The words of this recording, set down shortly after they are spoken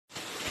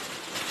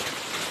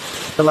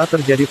Telah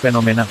terjadi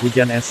fenomena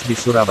hujan es di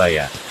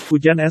Surabaya.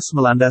 Hujan es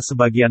melanda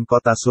sebagian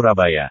kota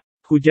Surabaya.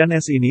 Hujan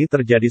es ini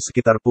terjadi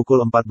sekitar pukul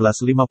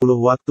 14.50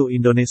 waktu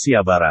Indonesia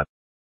Barat.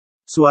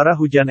 Suara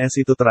hujan es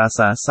itu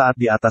terasa saat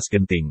di atas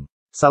genting.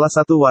 Salah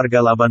satu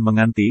warga Laban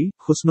Menganti,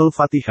 Khusnul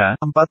Fatikha,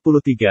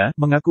 43,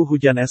 mengaku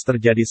hujan es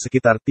terjadi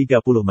sekitar 30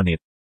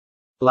 menit.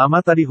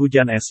 Lama tadi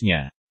hujan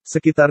esnya.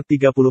 Sekitar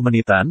 30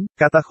 menitan,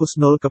 kata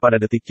Khusnul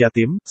kepada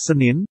detikJatim,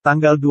 Senin,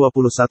 tanggal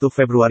 21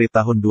 Februari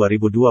tahun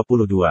 2022.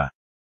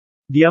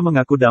 Dia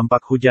mengaku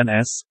dampak hujan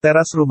es,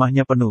 teras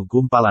rumahnya penuh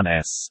gumpalan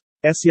es.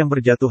 Es yang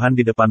berjatuhan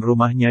di depan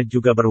rumahnya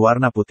juga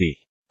berwarna putih.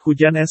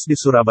 Hujan es di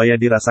Surabaya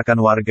dirasakan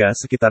warga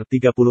sekitar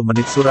 30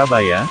 menit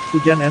Surabaya,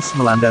 hujan es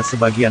melanda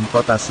sebagian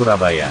kota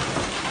Surabaya.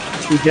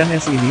 Hujan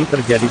es ini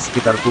terjadi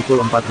sekitar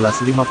pukul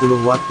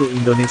 14.50 waktu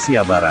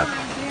Indonesia Barat.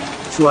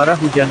 Suara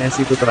hujan es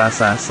itu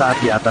terasa saat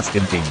di atas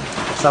genting.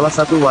 Salah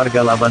satu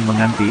warga Laban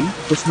Menganti,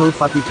 Khusnul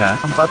Fatikha,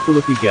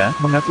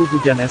 43, mengaku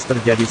hujan es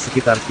terjadi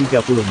sekitar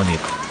 30 menit.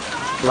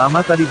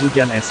 Lama tadi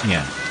hujan esnya.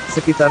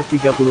 Sekitar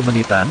 30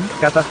 menitan,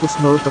 kata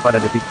Khusnul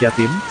kepada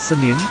detikJatim,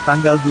 Senin,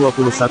 tanggal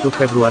 21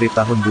 Februari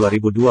tahun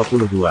 2022.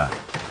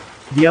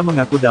 Dia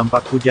mengaku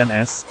dampak hujan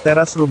es,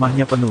 teras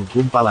rumahnya penuh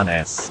gumpalan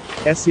es.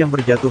 Es yang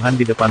berjatuhan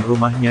di depan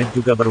rumahnya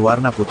juga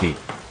berwarna putih.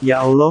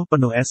 Ya Allah,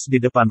 penuh es di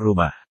depan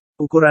rumah.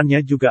 Ukurannya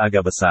juga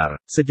agak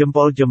besar.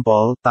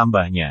 Sejempol-jempol,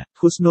 tambahnya.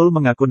 Khusnul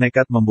mengaku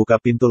nekat membuka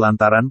pintu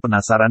lantaran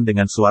penasaran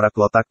dengan suara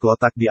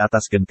klotak-klotak di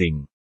atas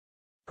genting.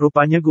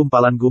 Rupanya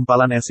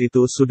gumpalan-gumpalan es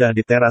itu sudah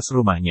di teras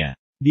rumahnya.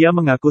 Dia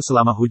mengaku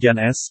selama hujan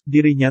es,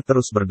 dirinya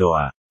terus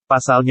berdoa.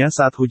 Pasalnya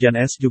saat hujan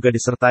es juga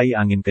disertai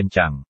angin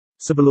kencang.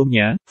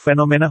 Sebelumnya,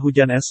 fenomena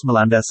hujan es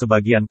melanda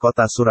sebagian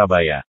kota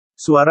Surabaya.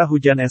 Suara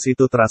hujan es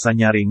itu terasa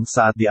nyaring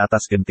saat di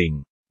atas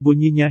genting.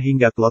 Bunyinya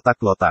hingga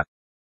klotak-klotak.